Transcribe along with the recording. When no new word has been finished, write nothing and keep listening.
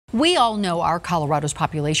We all know our Colorado's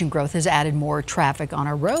population growth has added more traffic on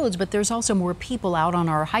our roads, but there's also more people out on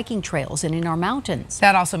our hiking trails and in our mountains.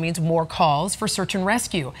 That also means more calls for search and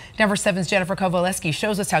rescue. Denver 7's Jennifer Kovaleski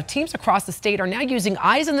shows us how teams across the state are now using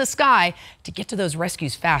eyes in the sky to get to those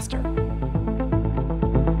rescues faster.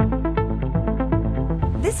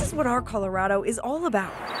 This is what our Colorado is all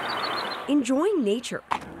about. Enjoying nature,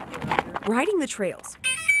 riding the trails,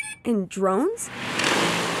 and drones.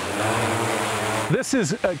 This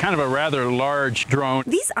is kind of a rather large drone.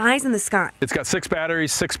 These eyes in the sky. It's got 6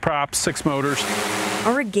 batteries, 6 props, 6 motors.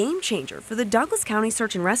 Are a game changer for the Douglas County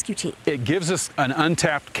Search and Rescue Team. It gives us an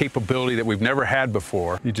untapped capability that we've never had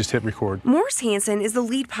before. You just hit record. Morris Hansen is the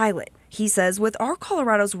lead pilot. He says with our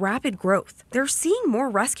Colorado's rapid growth, they're seeing more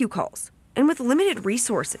rescue calls. And with limited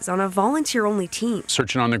resources on a volunteer-only team.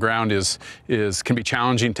 Searching on the ground can be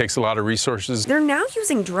challenging, takes a lot of resources. They're now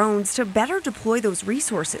using drones to better deploy those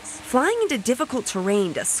resources, flying into difficult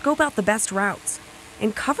terrain to scope out the best routes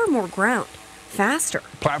and cover more ground faster.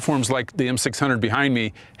 Platforms like the M600 behind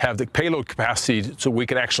me have the payload capacity so we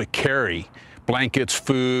could actually carry blankets,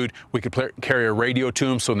 food. We could carry a radio to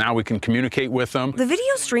them, so now we can communicate with them. The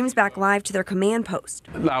video streams back live to their command post.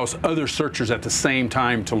 Allows other searchers at the same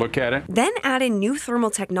time to look at it. Then add in new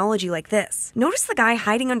thermal technology like this. Notice the guy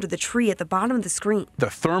hiding under the tree at the bottom of the screen.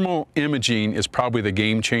 The thermal imaging is probably the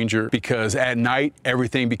game changer because at night,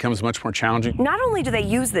 everything becomes much more challenging. Not only do they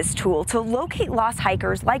use this tool to locate lost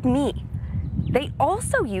hikers like me, they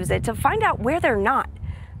also use it to find out where they're not.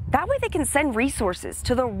 That way they can send resources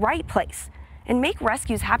to the right place and make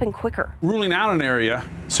rescues happen quicker. Ruling out an area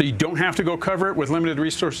so you don't have to go cover it with limited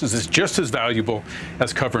resources is just as valuable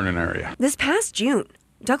as covering an area. This past June,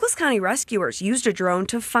 Douglas County rescuers used a drone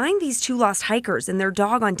to find these 2 lost hikers and their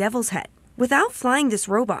dog on Devil's Head. Without flying this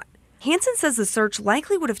robot, Hansen says the search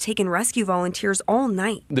likely would have taken rescue volunteers all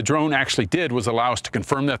night. The drone actually did was allow us to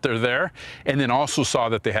confirm that they're there and then also saw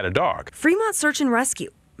that they had a dog. Fremont Search and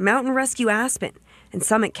Rescue, Mountain Rescue Aspen, and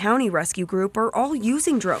Summit County Rescue Group are all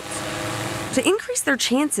using drones to increase their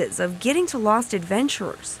chances of getting to lost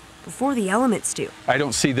adventurers before the elements do. I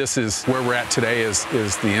don't see this as where we're at today is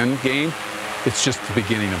the end game. It's just the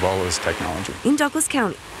beginning of all of this technology. In Douglas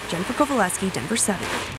County, Jennifer Kovaleski, Denver 7.